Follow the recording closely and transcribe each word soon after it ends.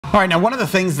All right, now one of the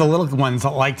things the little ones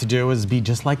like to do is be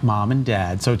just like mom and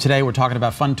dad. So today we're talking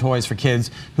about fun toys for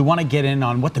kids who want to get in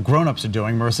on what the grown-ups are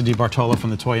doing. Marissa DiBartolo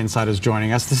from the Toy Insider is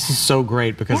joining us. This is so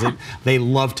great because they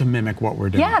love to mimic what we're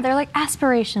doing. Yeah, they're like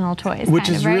aspirational toys. Which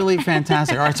is really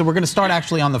fantastic. All right, so we're going to start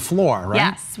actually on the floor, right?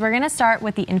 Yes, we're going to start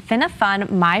with the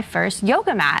Infinifun My First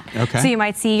Yoga Mat. Okay. So you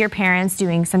might see your parents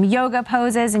doing some yoga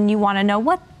poses and you want to know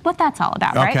what that's all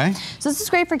about, right? Okay. So this is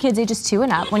great for kids ages 2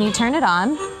 and up. When you turn it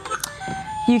on,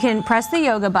 you can press the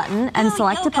yoga button and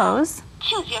select a pose.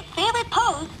 Choose your favorite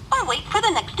pose or wait for the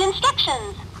next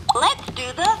instructions. Let's do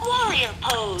the warrior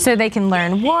pose. So they can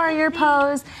learn warrior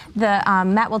pose. The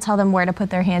mat will tell them where to put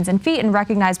their hands and feet and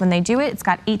recognize when they do it. It's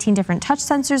got 18 different touch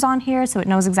sensors on here, so it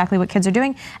knows exactly what kids are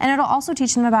doing. And it'll also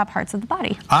teach them about parts of the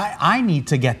body. I need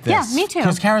to get this. Yeah, me too.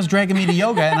 Because Kara's dragging me to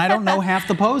yoga and I don't know half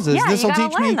the poses. Yeah, This'll you gotta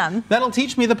teach learn me them. That'll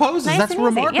teach me the poses. Nice That's and easy.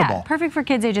 remarkable. Yeah, perfect for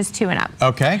kids ages 2 and up.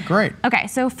 Okay, great. Okay,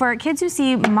 so for kids who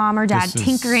see mom or dad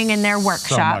tinkering in their workshop.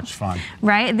 So much fun.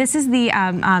 Right? This is the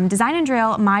Design and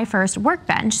Drill My First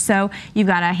Workbench. So you've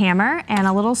got a hammer and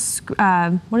a little,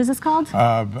 what is this called?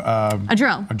 A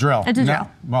drill. A drill. It's a drill.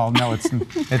 Well, no, it's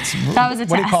that was a what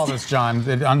do you test. call this, John?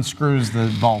 It unscrews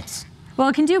the bolts. Well,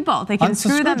 it can do both. It can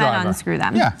screw them and unscrew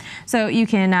them. Yeah. So you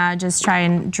can just try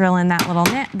and drill in that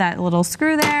little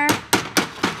screw there.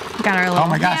 Got our little Oh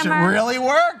my gosh, hammer. it really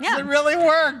works. Yeah. It really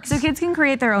works. So kids can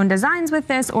create their own designs with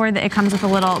this, or it comes with a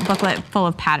little booklet full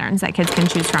of patterns that kids can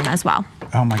choose from as well.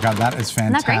 Oh my God, that is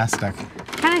Isn't that great? fantastic.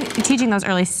 Kind of teaching those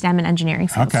early STEM and engineering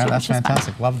skills. Okay, too, that's which is fun.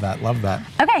 fantastic. Love that, love that.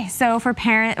 Okay, so for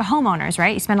homeowners,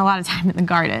 right? You spend a lot of time in the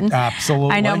garden.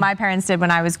 Absolutely. I know my parents did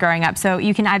when I was growing up. So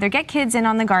you can either get kids in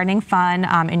on the gardening fun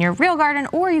in your real garden,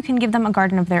 or you can give them a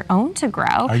garden of their own to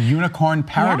grow. A unicorn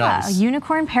paradise. Yeah, a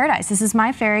unicorn paradise. This is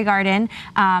my fairy garden.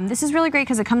 This is really great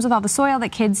because it comes with all the soil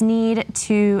that kids need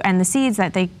and the seeds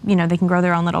that they can grow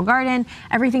their own little garden.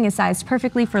 Everything is sized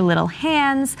perfectly for little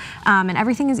hands, and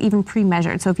everything is even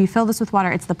pre-measured. So if you fill this with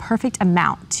water, it's the perfect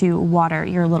amount to water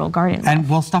your little garden And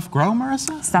with. will stuff grow,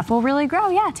 Marissa? Stuff will really grow,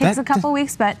 yeah. It takes a couple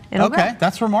weeks, but it'll grow. Okay,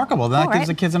 that's remarkable. That gives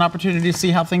the kids an opportunity to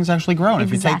see how things actually grow. And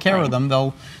if you take care of them,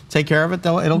 they'll take care of it,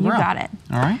 it'll grow. You got it.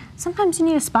 All right. Sometimes you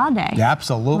need a spa day. Yeah,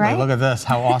 absolutely. Right? Look at this.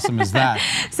 How awesome is that?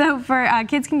 So for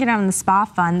kids can get out on the spa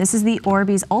fun, this is the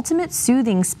Orbeez Ultimate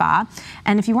Soothing Spa.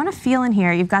 And if you want to feel in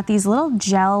here, you've got these little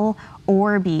gel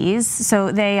Orbeez.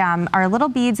 So they are little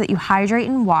beads that you hydrate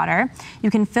in water.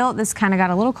 You can fill, this kind of got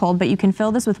a little cold, but you can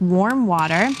fill this with warm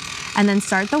water and then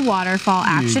start the waterfall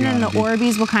action, and the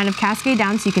Orbeez will kind of cascade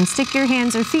down, so you can stick your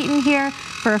hands or feet in here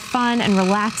for a fun and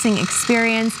relaxing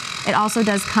experience. It also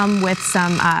does come with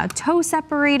some toe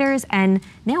separators and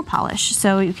nail polish,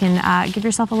 so you can give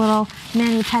yourself a little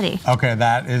mani-pedi. Okay,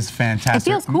 that is fantastic.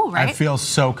 It feels cool, right? It feels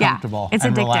so comfortable it's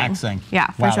and addicting. relaxing. Yeah,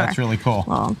 for wow, sure. That's really cool. A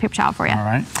little paper towel for you. All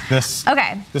right. This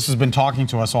has been talking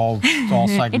to us all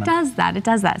segment. It does that. It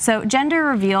does that. So gender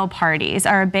reveal parties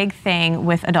are a big thing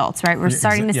with adults, right? We're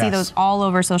starting to see those all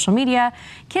over social media.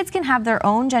 Kids can have their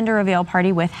own gender reveal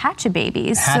party with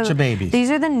Hatch-A-Babies. Hatch-A-Babies. So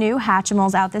these are the new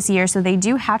Hatchimals out this year. So they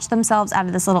do hatch themselves out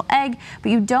of this little egg,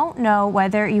 but you don't know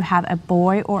whether you have a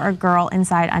boy or a girl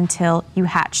inside until you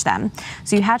hatch them.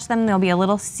 So you hatch them, there'll be a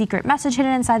little secret message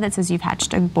hidden inside that says you've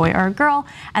hatched a boy or a girl.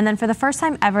 And then for the first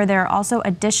time ever, there are also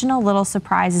additional little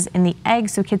surprises in the egg,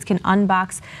 so kids can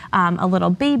unbox a little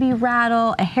baby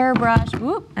rattle, a hairbrush,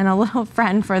 and a little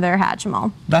friend for their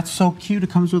Hatchimal. That's so cute. It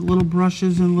comes with little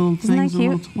brushes and little things and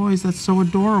little toys. That's so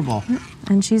adorable.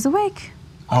 And she's awake.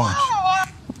 Oh.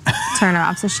 Turn her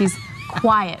off so she's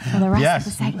quiet for the rest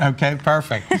of the segment. Okay,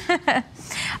 perfect.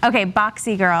 Okay,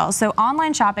 Boxy Girl. So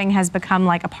online shopping has become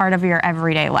like a part of your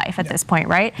everyday life at this point,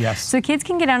 right? Yes. So kids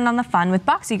can get in on the fun with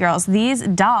Boxy Girls. These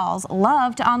dolls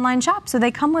love to online shop, so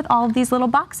they come with all of these little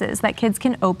boxes that kids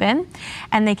can open,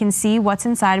 and they can see what's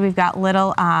inside. We've got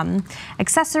little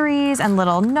accessories and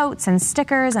little notes and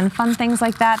stickers and fun things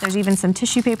like that. There's even some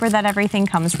tissue paper that everything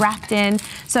comes wrapped in.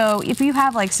 So if you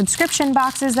have like subscription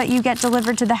boxes that you get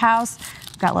delivered to the house,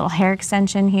 we've got a little hair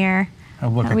extension here. Oh,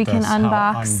 look that we can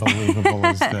unbox. How unbelievable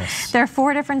is this? There are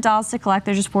 4 different dolls to collect.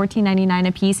 They're just $14.99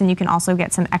 a piece, and you can also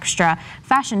get some extra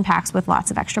fashion packs with lots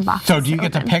of extra boxes. So do you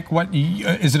get to pick what?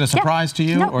 Is it a surprise to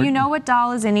you? No, you know what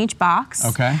doll is in each box.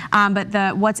 Okay.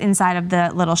 But what's inside of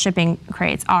the little shipping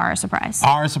crates are a surprise.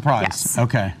 Are a surprise. Yes.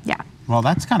 Okay. Yeah. Well,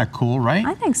 that's kind of cool, right?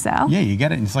 I think so. Yeah, you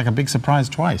get it. It's like a big surprise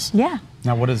twice. Yeah.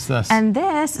 Now, what is this? And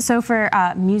this, so for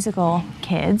musical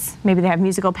kids, maybe they have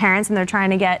musical parents and they're trying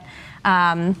to get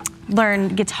learn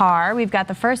guitar. We've got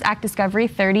the first Act Discovery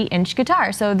 30-inch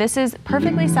guitar. So this is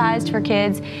perfectly sized for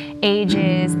kids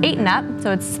ages 8 and up,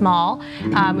 so it's small.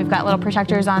 We've got little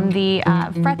protectors on the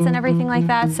frets and everything like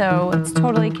that, so it's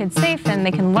totally kid safe and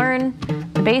they can learn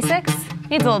the basics.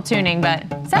 Needs a little tuning, but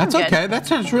sounds That's good. okay. That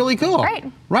sounds really cool. Right.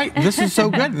 Right. This is so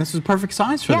good. This is perfect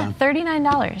size for them. Yeah, $39.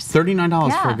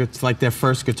 $39 for like their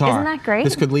first guitar. Isn't that great?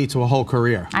 This could lead to a whole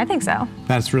career. I think so.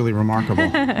 That's really remarkable. All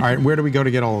right, where do we go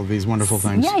to get all of these wonderful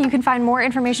things? Yeah, you can find more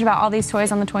information about all these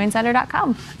toys on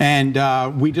thetoyinsider.com.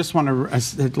 And we just want to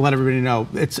let everybody know,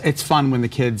 it's fun when the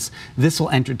kids, this will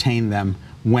entertain them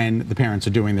when the parents are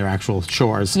doing their actual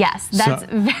chores. Yes, that's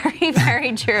very,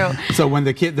 very true. So when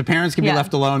the parents can be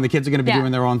left alone, the kids are going to be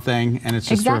doing their own thing, and it's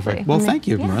just terrific. Well, thank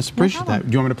you, Marissa. Appreciate that.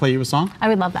 Do you want me to play you a song? I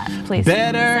would love that, please.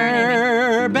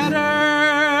 Better,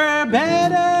 better,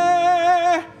 better.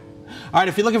 All right,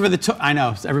 if you're looking for the I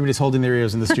know, everybody's holding their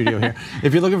ears in the studio here.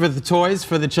 If you're looking for the toys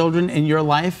for the children in your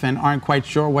life and aren't quite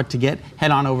sure what to get,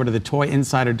 head on over to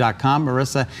thetoyinsider.com.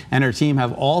 Marissa and her team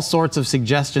have all sorts of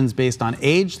suggestions based on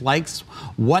age, likes,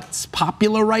 what's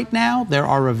popular right now. There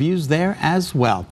are reviews there as well.